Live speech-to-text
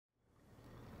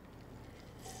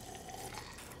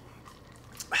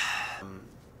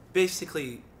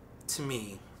basically, to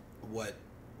me, what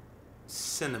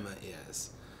cinema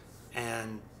is.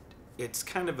 And it's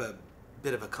kind of a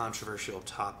bit of a controversial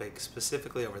topic,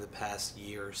 specifically over the past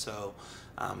year or so.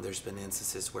 There's been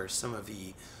instances where some of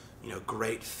the,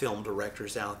 great film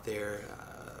directors out there,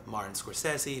 Martin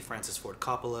Scorsese, Francis Ford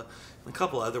Coppola, and a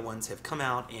couple other ones have come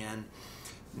out and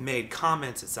made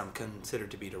comments that some consider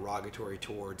to be derogatory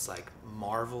towards like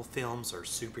Marvel films or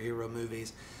superhero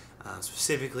movies.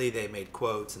 Specifically, they made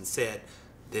quotes and said,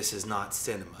 "This is not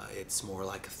cinema. It's more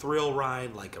like a thrill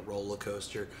ride, like a roller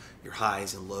coaster, your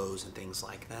highs and lows and things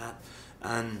like that."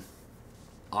 And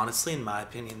honestly, in my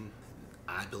opinion,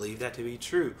 I believe that to be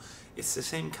true. It's the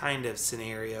same kind of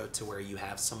scenario to where you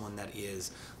have someone that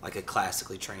is like a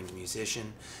classically trained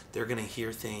musician. They're going to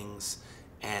hear things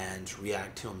and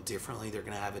react to them differently. They're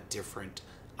going to have a different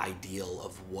ideal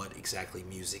of what exactly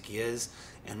music is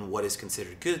and what is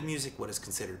considered good music, what is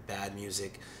considered bad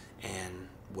music, and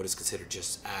what is considered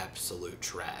just absolute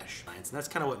trash. And that's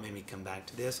kind of what made me come back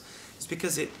to this. It's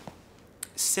because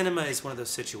cinema is one of those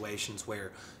situations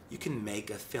where you can make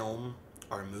a film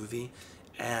or a movie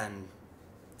and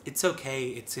it's okay,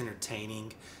 it's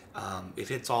entertaining. It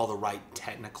hits all the right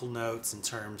technical notes in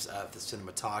terms of the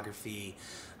cinematography,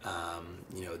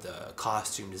 the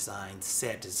costume design,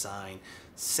 set design,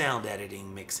 sound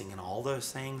editing, mixing, and all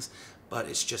those things. But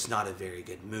it's just not a very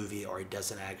good movie, or it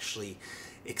doesn't actually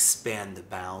expand the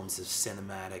bounds of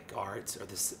cinematic arts, or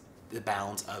the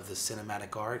bounds of the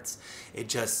cinematic arts. It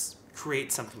just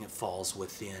creates something that falls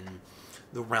within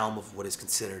the realm of what is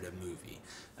considered a movie.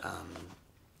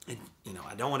 And,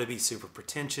 I don't want to be super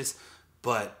pretentious,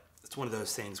 but it's one of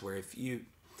those things where if you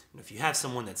have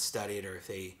someone that's studied, or if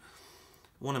they,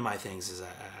 one of my things is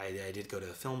I did go to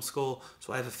film school,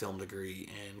 so I have a film degree,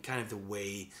 and kind of the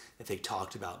way that they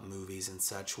talked about movies and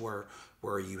such were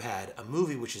where you had a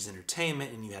movie which is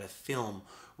entertainment, and you had a film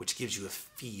which gives you a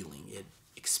feeling. It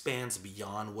expands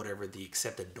beyond whatever the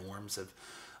accepted norms of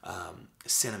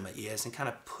cinema is, and kind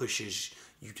of pushes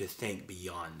you to think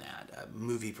beyond that. A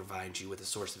movie provides you with a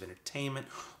source of entertainment,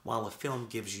 while a film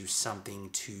gives you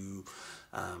something to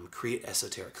create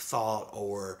esoteric thought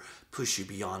or push you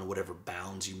beyond whatever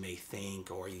bounds you may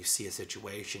think, or you see a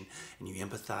situation and you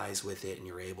empathize with it and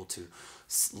you're able to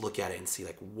look at it and see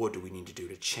like, what do we need to do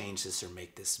to change this or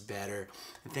make this better,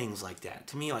 and things like that.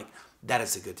 To me, like, that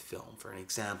is a good film. For an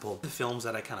example, the films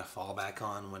that I kind of fall back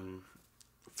on when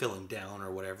feeling down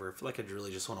or whatever, I feel like I'd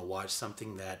really just want to watch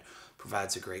something that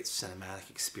provides a great cinematic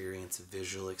experience, a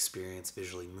visual experience,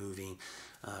 visually moving,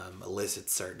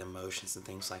 elicits certain emotions and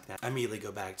things like that. I immediately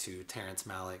go back to Terrence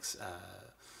Malick's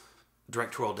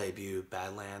directorial debut,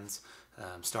 Badlands,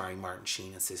 starring Martin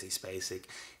Sheen and Sissy Spacek.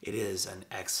 It is an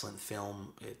excellent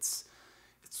film. It's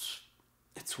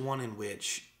one in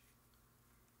which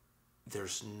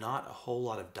there's not a whole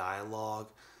lot of dialogue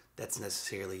that's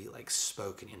necessarily like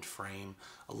spoken in frame.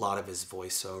 A lot of his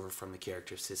voiceover from the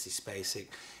character of Sissy Spacek,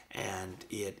 and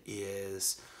it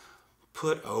is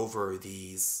put over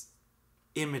these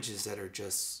images that are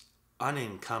just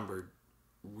unencumbered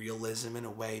realism in a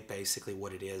way, basically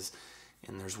what it is.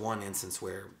 And there's one instance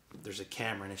where there's a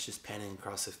camera and it's just panning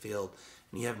across the field,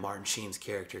 and you have Martin Sheen's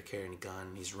character carrying a gun,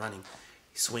 and he's running,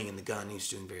 he's swinging the gun, he's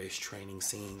doing various training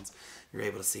scenes. You're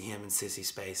able to see him and Sissy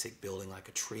Spacek building like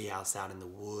a treehouse out in the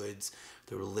woods.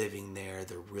 They're living there.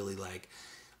 They're really like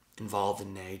involved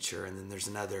in nature. And then there's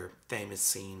another famous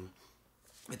scene.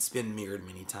 It's been mirrored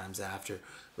many times after,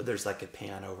 but there's like a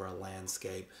pan over a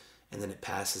landscape, and then it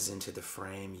passes into the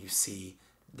frame. You see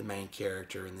the main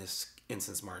character, in this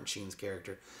instance Martin Sheen's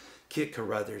character, Kit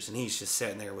Carruthers, and he's just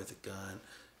sitting there with a gun,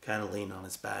 kind of leaning on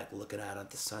his back, looking out at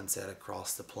the sunset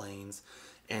across the plains.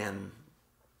 And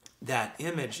that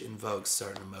image invokes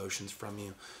certain emotions from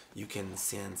you. You can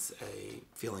sense a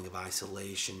feeling of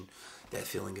isolation, that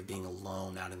feeling of being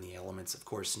alone out in the elements. Of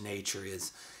course, nature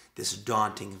is this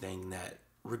daunting thing that,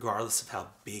 regardless of how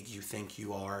big you think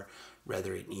you are,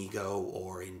 whether in ego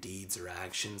or in deeds or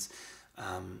actions,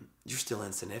 you're still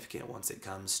insignificant once it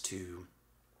comes to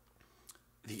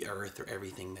the earth or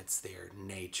everything that's there,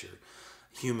 nature.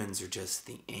 Humans are just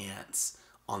the ants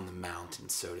on the mountain,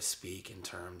 so to speak, in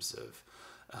terms of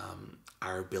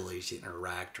our ability to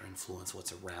interact or influence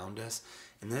what's around us.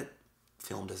 And that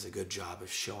film does a good job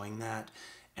of showing that.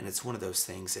 And it's one of those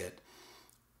things that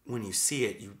when you see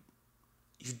it,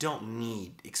 you don't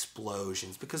need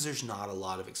explosions, because there's not a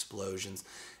lot of explosions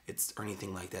or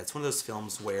anything like that. It's one of those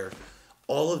films where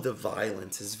all of the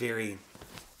violence is very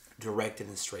directed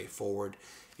and straightforward.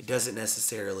 It doesn't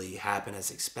necessarily happen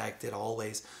as expected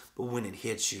always, but when it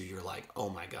hits you, you're like, oh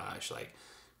my gosh, like,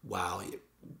 wow,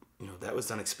 that was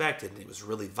unexpected, and it was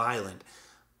really violent.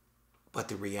 but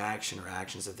the reaction or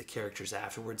actions of the characters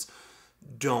afterwards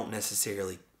don't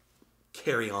necessarily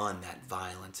carry on that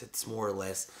violence. It's more or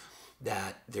less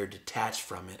that they're detached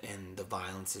from it and the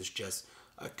violence is just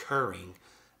occurring,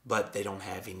 but they don't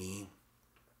have any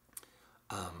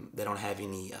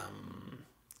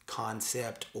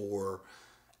concept or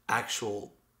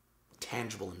actual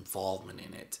tangible involvement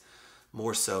in it.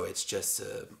 More so, it's just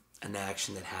an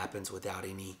action that happens without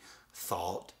any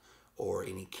thought or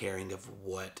any caring of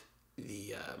what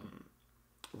the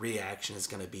reaction is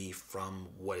going to be from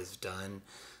what is done.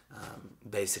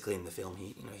 Basically, in the film,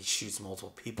 he shoots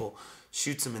multiple people,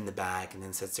 shoots them in the back, and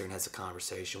then sits there and has a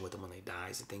conversation with them when they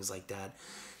dies and things like that.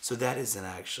 So that isn't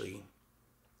actually,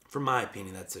 from my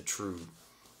opinion, that's a true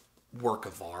work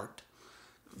of art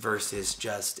versus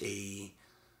just a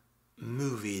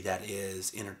movie that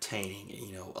is entertaining.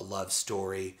 A love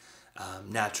story.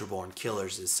 Natural Born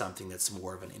Killers is something that's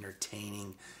more of an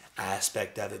entertaining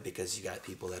aspect of it because you got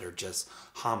people that are just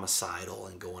homicidal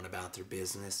and going about their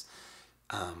business,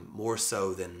 more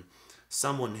so than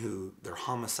someone who their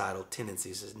homicidal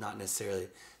tendencies is not necessarily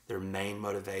their main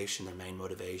motivation. Their main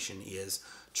motivation is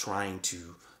trying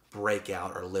to break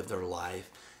out or live their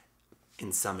life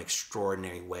in some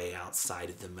extraordinary way outside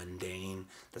of the mundane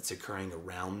that's occurring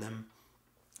around them,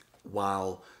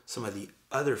 while some of the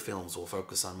other films will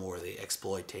focus on more of the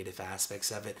exploitative aspects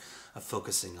of it, of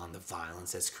focusing on the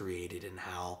violence that's created and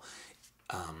how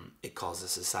it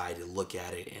causes society to look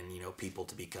at it and people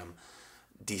to become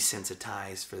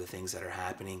desensitized for the things that are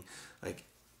happening. Like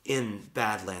in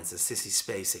Badlands, the Sissy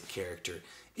Spacek character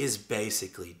is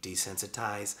basically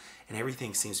desensitized, and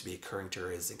everything seems to be occurring to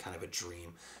her as in kind of a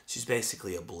dream. She's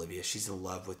basically oblivious. She's in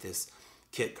love with this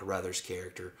Kit Carruthers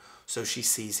character, so she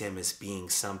sees him as being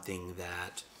something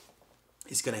that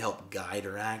is going to help guide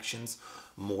her actions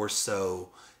more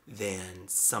so than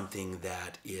something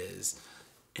that is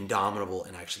indomitable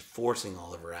and actually forcing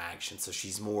all of her actions. So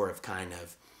she's more of kind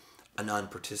of an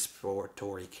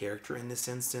unparticipatory character in this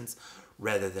instance,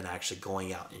 rather than actually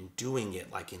going out and doing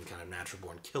it like in kind of Natural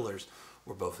Born Killers,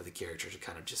 where both of the characters are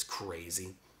kind of just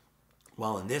crazy.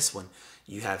 While in this one,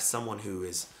 you have someone who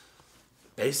is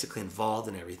basically involved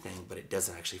in everything, but it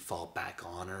doesn't actually fall back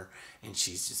on her, and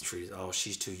she's just treated, oh,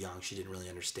 she's too young, she didn't really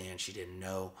understand, she didn't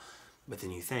know. But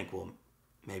then you think, well,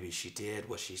 maybe she did.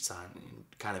 Was she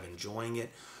kind of enjoying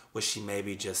it? Was she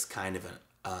maybe just kind of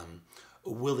a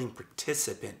willing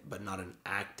participant, but not an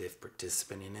active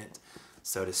participant in it,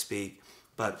 so to speak?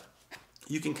 But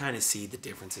you can kind of see the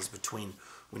differences between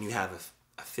when you have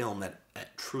a film that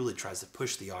truly tries to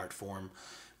push the art form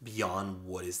beyond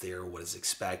what is there, what is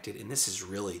expected. And this is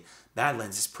really,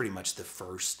 Badlands is pretty much the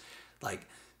first like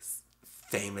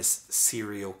famous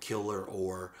serial killer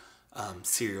or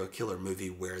serial killer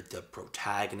movie where the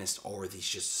protagonists are these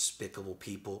just despicable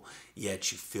people,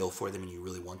 yet you feel for them and you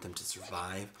really want them to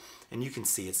survive. And you can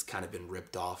see it's kind of been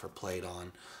ripped off or played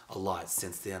on a lot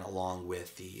since then, along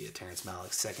with the Terrence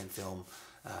Malick's second film,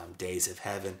 Days of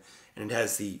Heaven. And it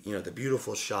has the the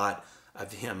beautiful shot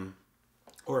of him,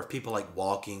 or of people like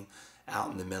walking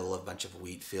out in the middle of a bunch of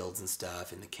wheat fields and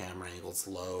stuff, and the camera angle's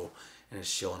low and it's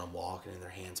showing them walking and their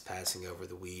hands passing over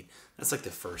the wheat. That's like the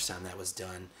first time that was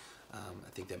done. I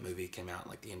think that movie came out in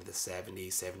like the end of the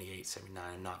 70s, 78, 79,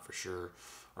 I'm not for sure,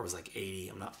 or it was like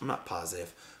 80, I'm not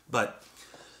positive. But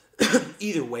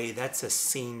either way, that's a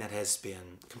scene that has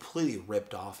been completely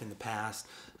ripped off in the past.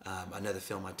 Another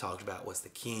film I talked about was The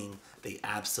King. They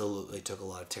absolutely took a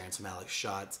lot of Terrence Malick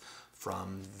shots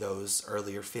from those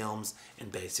earlier films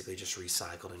and basically just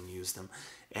recycled and used them.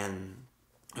 And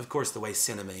of course, the way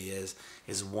cinema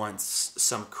is once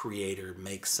some creator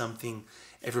makes something,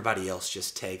 everybody else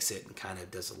just takes it and kind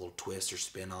of does a little twist or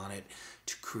spin on it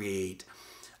to create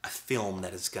a film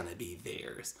that is going to be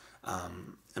theirs.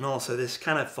 And also, this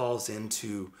kind of falls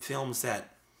into films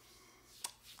that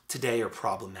today are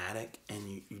problematic and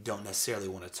you don't necessarily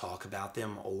want to talk about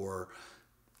them, or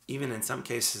even in some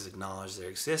cases acknowledge their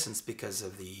existence, because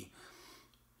of the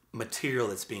material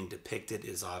that's being depicted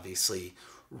is obviously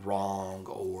wrong,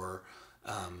 or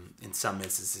in some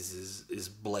instances is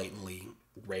blatantly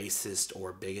racist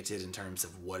or bigoted in terms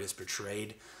of what is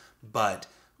portrayed. But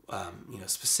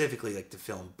specifically like the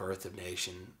film Birth of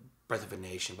a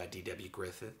Nation by D.W.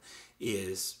 Griffith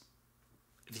is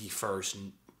the first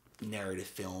narrative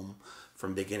film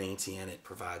from beginning to end. It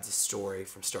provides a story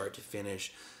from start to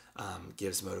finish,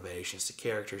 gives motivations to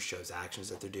characters, shows actions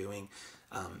that they're doing.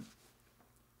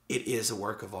 It is a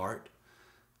work of art.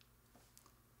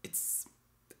 It's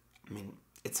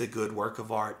a good work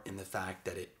of art in the fact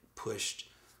that it pushed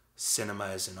cinema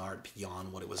as an art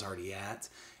beyond what it was already at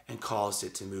and caused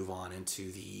it to move on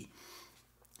into the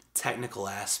technical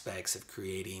aspects of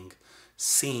creating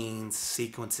scenes,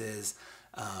 sequences,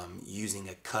 using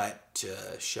a cut to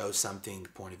show something,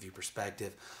 point of view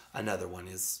perspective. Another one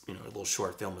is, a little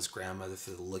short film is Grandmother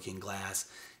Through the Looking Glass.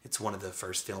 It's one of the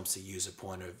first films to use a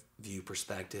point of view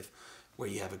perspective, where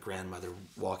you have a grandmother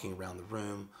walking around the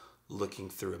room, looking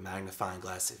through a magnifying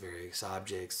glass at various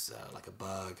objects, like a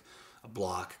bug, a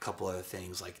block, a couple other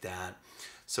things like that.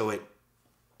 So it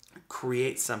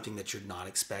creates something that you're not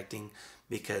expecting,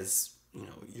 because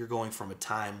you're going from a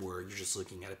time where you're just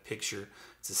looking at a picture,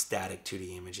 it's a static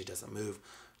 2D image, it doesn't move,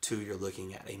 to you're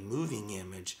looking at a moving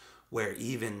image where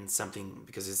even something,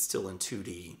 because it's still in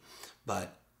 2D,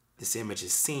 but this image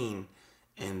is seen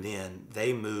and then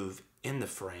they move in the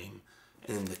frame,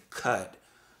 and then the cut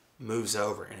moves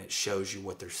over and it shows you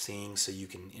what they're seeing, so you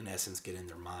can in essence get in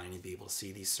their mind and be able to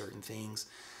see these certain things.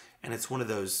 And it's one of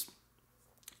those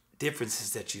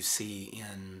differences that you see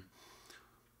in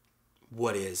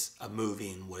what is a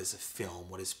movie and what is a film,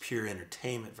 what is pure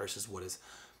entertainment versus what is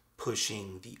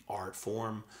pushing the art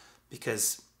form.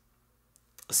 Because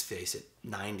let's face it,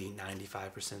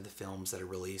 90-95% of the films that are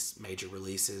released, major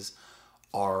releases,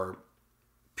 are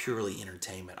purely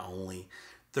entertainment only.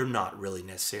 They're not really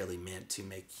necessarily meant to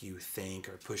make you think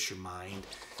or push your mind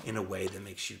in a way that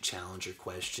makes you challenge or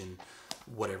question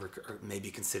whatever or maybe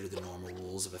consider the normal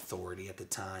rules of authority at the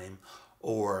time,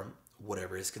 or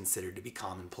whatever is considered to be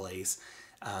commonplace.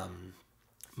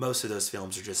 Most of those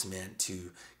films are just meant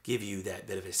to give you that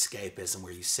bit of escapism,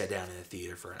 where you sit down in a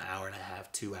theater for an hour and a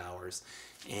half, 2 hours,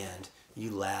 and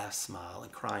you laugh, smile,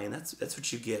 and cry. And that's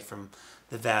what you get from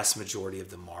the vast majority of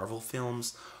the Marvel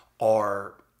films,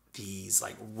 are these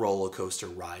like roller coaster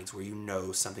rides where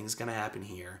something's going to happen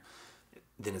here,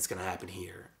 then it's going to happen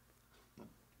here,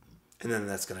 and then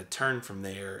that's going to turn from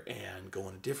there and go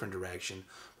in a different direction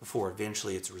before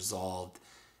eventually it's resolved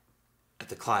at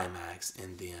the climax,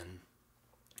 and then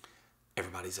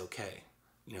everybody's okay.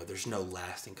 There's no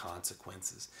lasting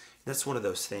consequences. That's one of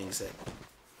those things that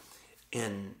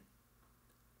in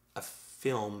a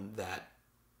film that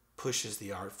pushes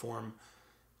the art form,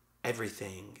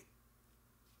 everything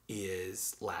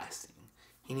is lasting.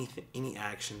 Any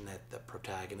action that the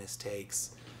protagonist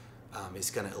takes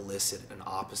is going to elicit an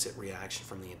opposite reaction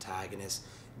from the antagonist,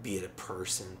 be it a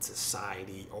person,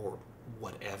 society, or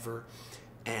whatever.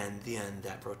 And then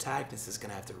that protagonist is going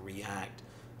to have to react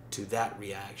to that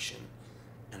reaction.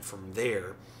 And from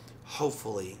there,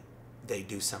 hopefully, they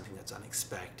do something that's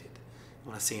unexpected.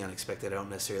 When I say unexpected, I don't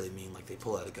necessarily mean like they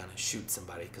pull out a gun and shoot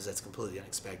somebody, because that's completely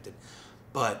unexpected.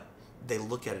 But they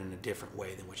look at it in a different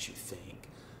way than what you think.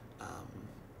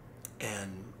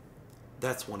 And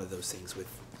that's one of those things with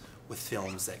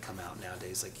films that come out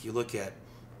nowadays. Like you look at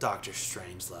Doctor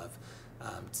Strangelove.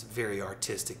 It's a very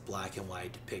artistic black and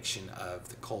white depiction of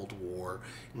the Cold War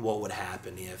and what would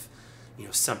happen if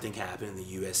something happened and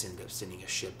the U.S. ended up sending a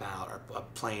ship out or a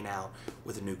plane out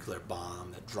with a nuclear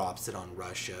bomb that drops it on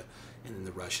Russia, and then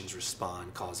the Russians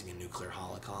respond, causing a nuclear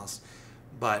holocaust.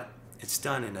 But it's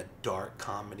done in a dark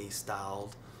comedy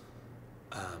style,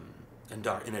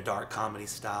 in a dark comedy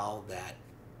style that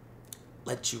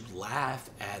lets you laugh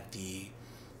at the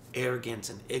arrogance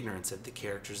and ignorance of the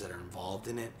characters that are involved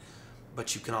in it,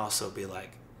 but you can also be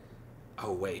like,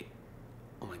 oh wait,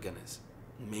 oh my goodness,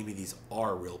 maybe these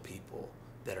are real people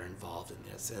that are involved in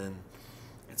this. And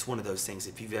it's one of those things,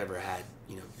 if you've ever had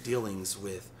dealings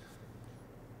with,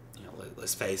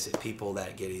 let's face it, people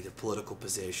that get either political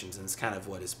positions, and it's kind of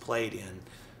what is played in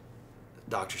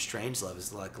Doctor Strangelove,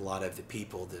 is like a lot of the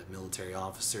people, the military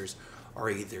officers, are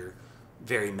either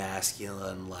very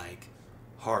masculine, like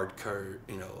hard-nosed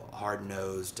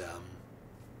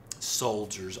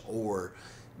soldiers, or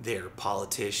they're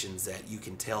politicians that you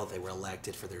can tell they were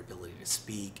elected for their ability to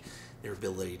speak, their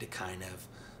ability to kind of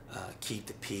keep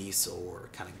the peace, or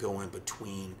kind of go in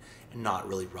between and not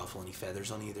really ruffle any feathers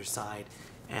on either side.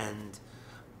 And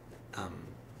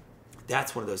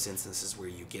that's one of those instances where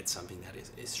you get something that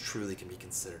is truly can be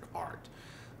considered art.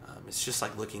 It's just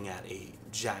like looking at a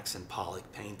Jackson Pollock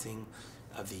painting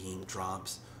of the ink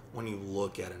drops. When you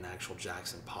look at an actual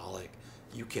Jackson Pollock,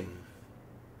 you can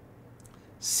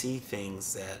see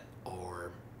things that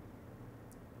are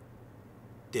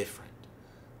different.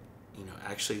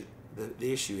 Actually,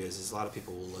 the issue is a lot of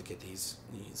people will look at these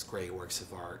great works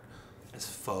of art as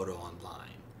a photo online.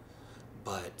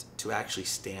 But to actually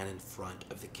stand in front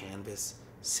of the canvas,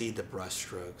 see the brush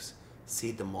strokes,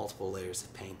 see the multiple layers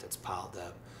of paint that's piled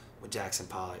up, with Jackson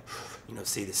Pollock,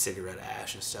 see the cigarette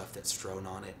ash and stuff that's thrown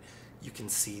on it, you can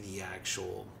see the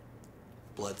actual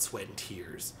blood, sweat, and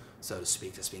tears, so to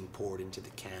speak, that's being poured into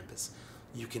the canvas.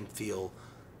 You can feel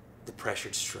the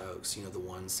pressured strokes, the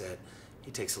ones that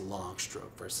he takes a long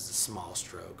stroke versus a small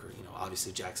stroke, or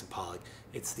obviously Jackson Pollock,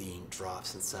 it's the ink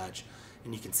drops and such,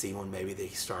 and you can see when maybe they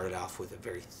started off with a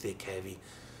very thick, heavy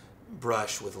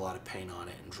brush with a lot of paint on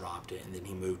it and dropped it, and then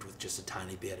he moved with just a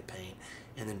tiny bit of paint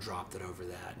and then dropped it over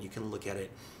that. And you can look at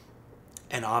it,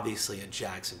 and obviously a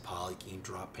Jackson Pollock ink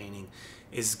drop painting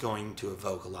is going to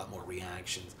evoke a lot more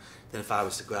reactions than if I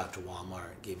was to go out to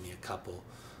Walmart and give me a couple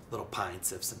little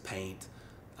pints of some paint,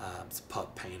 some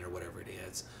puck paint or whatever it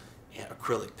is, and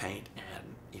acrylic paint,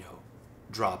 and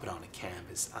drop it on a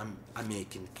canvas. I mean, it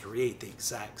can create the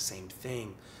exact same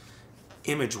thing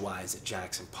image-wise that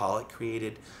Jackson Pollock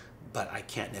created, but I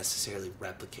can't necessarily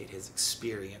replicate his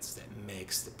experience that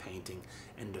makes the painting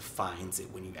and defines it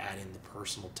when you add in the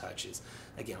personal touches.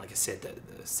 Again, like I said,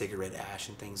 the cigarette ash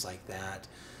and things like that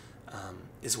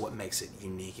is what makes it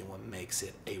unique and what makes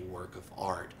it a work of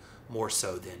art, more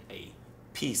so than a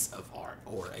piece of art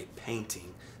or a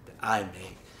painting that I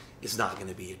make. Is not going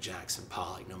to be a Jackson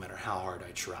Pollock. No matter how hard I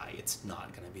try, it's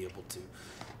not going to be able to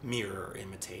mirror or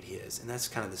imitate his. And that's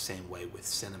kind of the same way with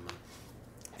cinema,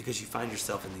 because you find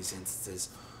yourself in these instances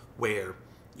where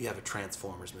you have a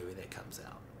Transformers movie that comes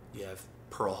out, you have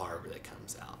Pearl Harbor that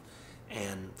comes out,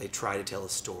 and they try to tell a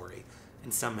story.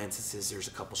 In some instances, there's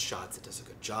a couple shots that does a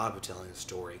good job of telling a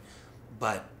story,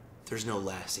 but there's no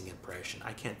lasting impression.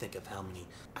 I can't think of how many.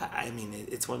 I mean,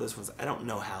 it's one of those ones, I don't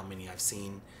know how many I've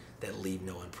seen that leave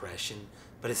no impression,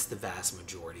 but it's the vast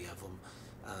majority of them.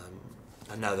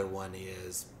 Another one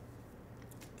is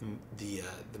the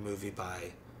movie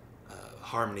by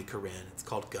Harmony Korine. It's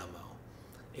called Gummo.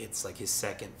 It's like his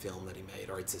second film that he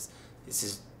made, or it's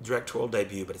his directorial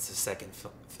debut, but it's his second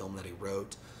film that he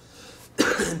wrote.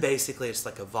 Basically, it's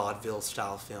like a vaudeville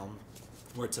style film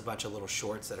where it's a bunch of little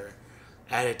shorts that are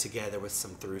added together with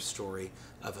some through story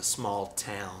of a small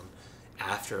town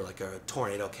after like a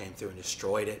tornado came through and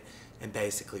destroyed it, and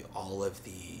basically all of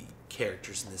the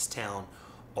characters in this town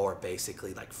are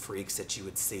basically like freaks that you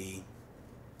would see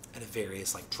at a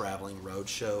various like traveling road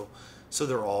show. So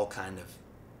they're all kind of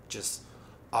just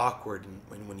awkward,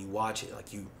 and when you watch it,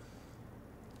 like you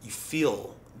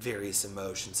feel various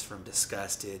emotions from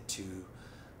disgusted to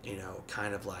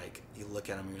kind of like you look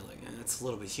at them and you're like, it's a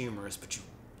little bit humorous, but you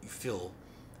feel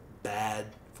bad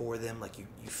for them, like you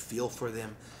feel for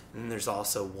them. And then there's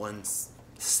also one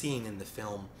scene in the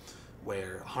film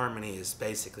where Harmony is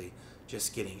basically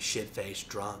just getting shit-faced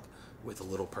drunk with a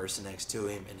little person next to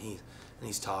him, and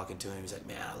he's talking to him. He's like,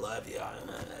 man, I love you.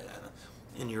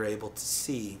 And you're able to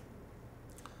see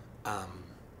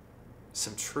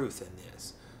some truth in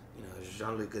this.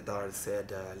 Jean-Luc Godard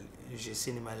said, "Je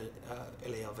cinéma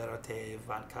elle est en vérité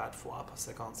 24 fois par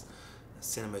séquence."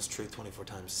 Cinema is truth 24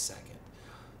 times a second.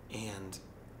 And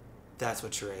that's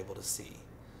what you're able to see.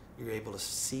 You're able to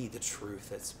see the truth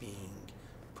that's being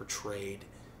portrayed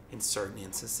in certain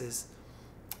instances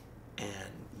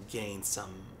and gain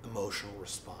some emotional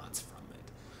response from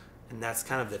it. And that's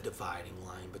kind of the dividing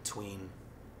line between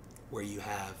where you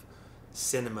have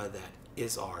cinema that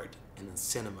is art and then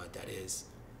cinema that is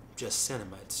just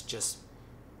cinema. It's just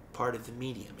part of the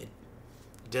medium. It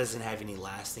doesn't have any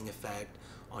lasting effect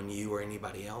on you or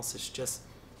anybody else. It's just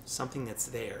something that's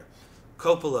there.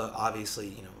 Coppola,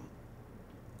 obviously,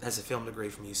 has a film degree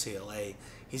from UCLA.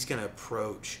 He's going to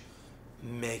approach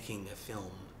making a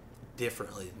film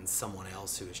differently than someone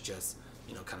else who is just,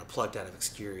 kind of plucked out of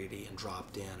obscurity and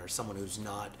dropped in, or someone who's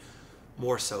not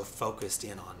more so focused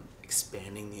in on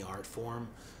expanding the art form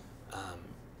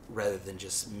rather than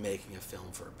just making a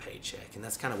film for a paycheck. And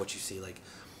that's kind of what you see, like,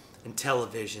 in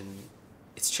television.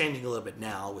 It's changing a little bit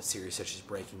now with series such as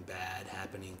Breaking Bad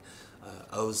happening,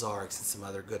 Ozarks, and some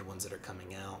other good ones that are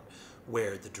coming out,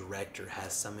 where the director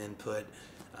has some input.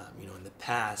 In the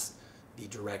past, the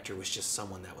director was just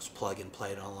someone that was plug and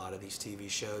played on a lot of these TV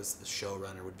shows. The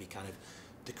showrunner would be kind of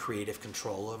the creative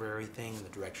control over everything, and the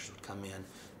directors would come in,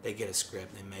 they get a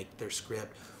script, they make their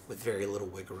script with very little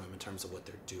wiggle room in terms of what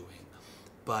they're doing.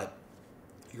 But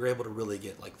you're able to really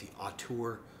get like the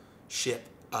auteurship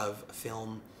of a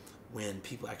film when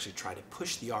people actually try to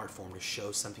push the art form to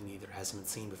show something that either hasn't been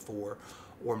seen before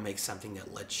or make something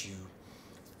that lets you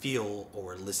feel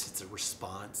or elicits a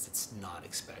response that's not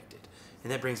expected.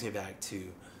 And that brings me back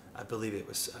to, I believe it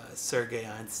was Sergei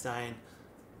Eisenstein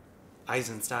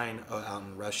out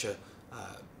in Russia,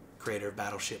 creator of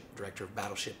Battleship, director of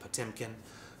Battleship Potemkin.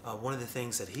 One of the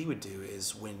things that he would do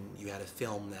is when you had a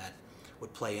film that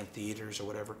would play in theaters or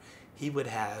whatever, he would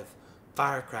have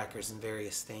firecrackers and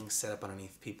various things set up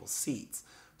underneath people's seats.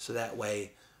 So that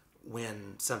way,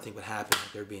 when something would happen,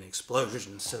 there'd be an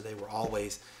explosion. So they were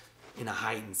always in a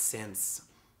heightened sense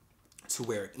to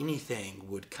where anything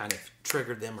would kind of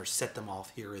trigger them or set them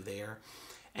off here or there.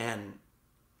 And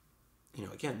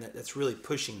again, that's really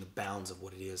pushing the bounds of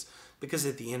what it is, because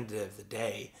at the end of the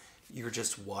day, you're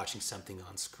just watching something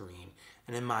on screen.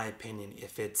 And in my opinion,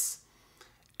 if it's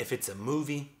a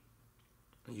movie,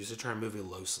 I use the term movie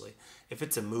loosely. If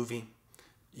it's a movie,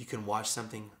 you can watch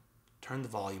something, turn the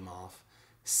volume off,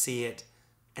 see it,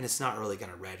 and it's not really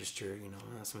going to register.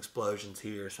 Some explosions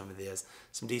here, some of this,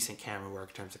 some decent camera work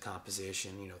in terms of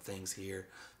composition. Things here,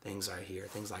 things are here,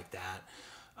 things like that.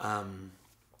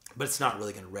 But it's not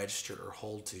really going to register or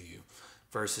hold to you.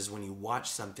 Versus when you watch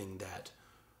something that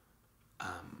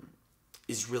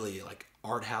is really like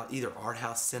art house, either art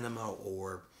house cinema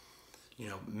or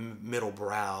middle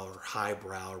brow or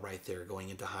highbrow, right there going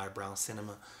into highbrow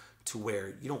cinema, to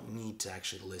where you don't need to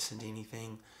actually listen to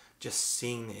anything, just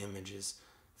seeing the images,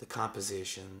 the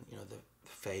composition, the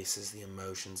faces, the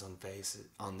emotions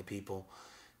on the people.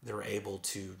 They're able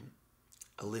to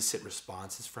elicit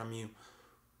responses from you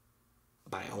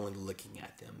by only looking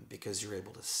at them, because you're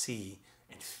able to see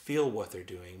and feel what they're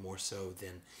doing more so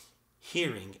than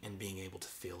hearing and being able to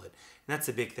feel it. And that's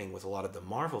a big thing with a lot of the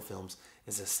Marvel films,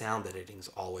 is the sound editing is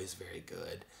always very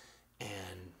good,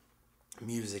 and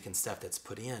music and stuff that's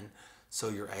put in, so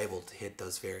you're able to hit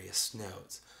those various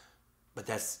notes. But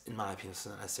that's, in my opinion,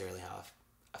 not necessarily how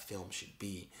a film should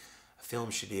be. A film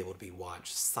should be able to be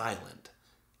watched silent,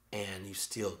 and you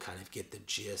still kind of get the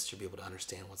gist. You'll be able to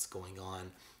understand what's going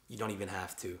on. You don't even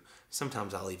have to.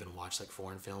 Sometimes I'll even watch like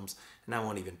foreign films, and I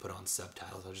won't even put on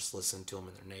subtitles. I'll just listen to them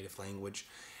in their native language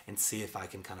and see if I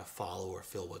can kind of follow or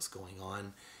feel what's going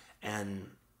on. And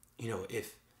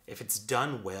if it's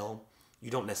done well, you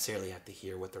don't necessarily have to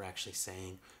hear what they're actually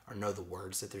saying or know the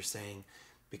words that they're saying,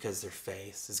 because their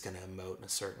face is going to emote in a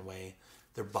certain way.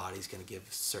 Their body's going to give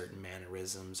certain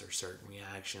mannerisms or certain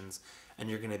reactions, and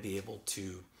you're going to be able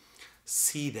to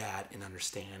see that and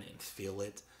understand and feel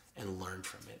it and learn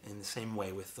from it. In the same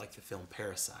way with like the film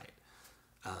Parasite.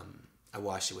 I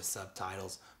watched it with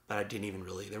subtitles, but I didn't even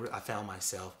really, I found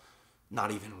myself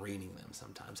not even reading them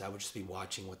sometimes. I would just be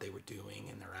watching what they were doing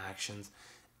and their actions,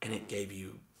 and it gave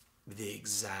you the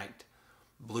exact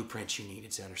blueprint you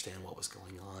needed to understand what was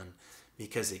going on,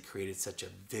 because it created such a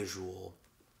visually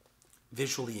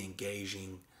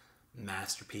engaging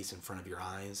masterpiece in front of your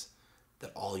eyes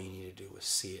that all you need to do was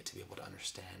see it to be able to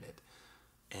understand it.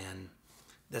 And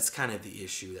that's kind of the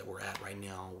issue that we're at right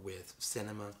now with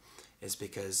cinema, is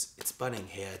because it's butting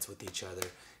heads with each other,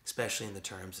 especially in the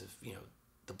terms of,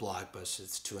 the blockbuster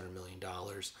that's $200 million.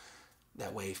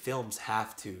 That way films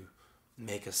have to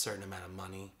make a certain amount of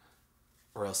money,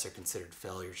 or else they're considered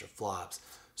failures or flops.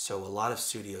 So a lot of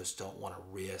studios don't want to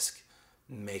risk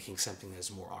making something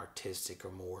that's more artistic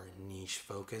or more niche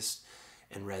focused,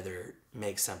 and rather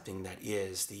make something that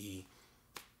is the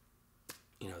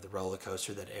roller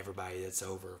coaster that everybody that's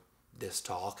over this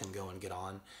tall can go and get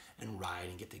on and ride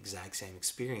and get the exact same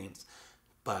experience.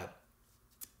 But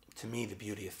to me, the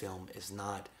beauty of film is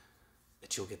not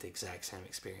that you'll get the exact same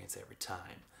experience every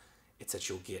time. It's that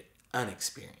you'll get an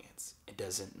experience. It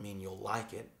doesn't mean you'll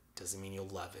like it. Doesn't mean you'll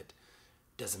love it.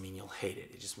 Doesn't mean you'll hate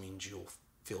it. It just means you'll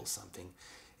feel something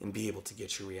and be able to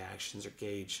get your reactions or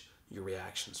gauge your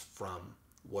reactions from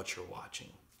what you're watching.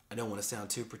 I don't want to sound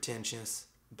too pretentious,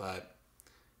 but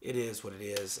it is what it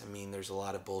is. I mean, there's a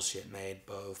lot of bullshit made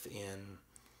both in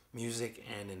music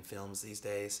and in films these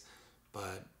days,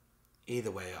 but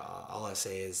either way, all I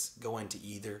say is go into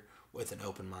either with an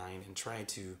open mind and try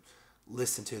to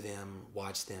listen to them,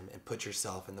 watch them, and put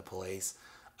yourself in the place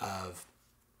of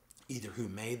either who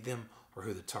made them or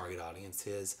who the target audience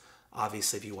is.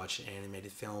 Obviously, if you watch an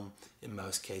animated film, in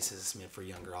most cases it's meant for a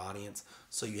younger audience,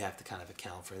 so you have to kind of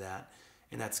account for that.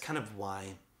 And that's kind of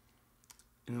why,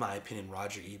 in my opinion,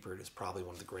 Roger Ebert is probably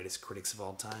one of the greatest critics of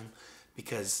all time,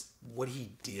 because what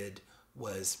he did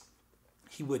was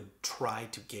he would try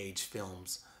to gauge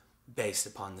films based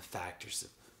upon the factors of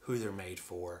who they're made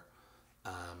for,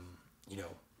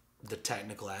 the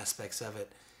technical aspects of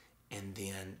it, and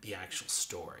then the actual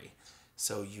story.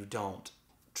 So you don't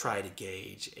try to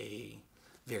gauge a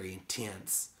very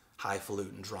intense,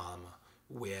 highfalutin drama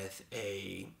with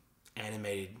a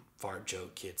animated fart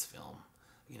joke kids film.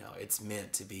 It's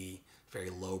meant to be very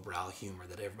lowbrow humor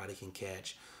that everybody can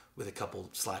catch, with a couple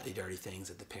slightly dirty things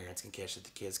that the parents can catch that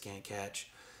the kids can't catch.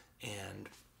 And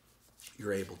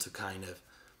you're able to kind of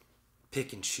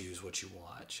pick and choose what you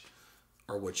watch,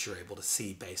 or what you're able to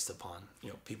see based upon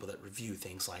people that review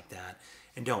things like that,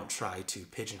 and don't try to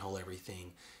pigeonhole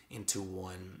everything into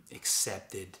one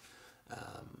accepted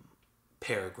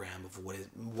paragram of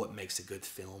what makes a good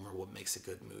film or what makes a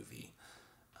good movie.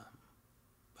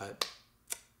 But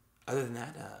other than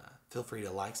that, feel free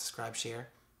to like, subscribe, share,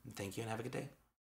 and thank you, and have a good day.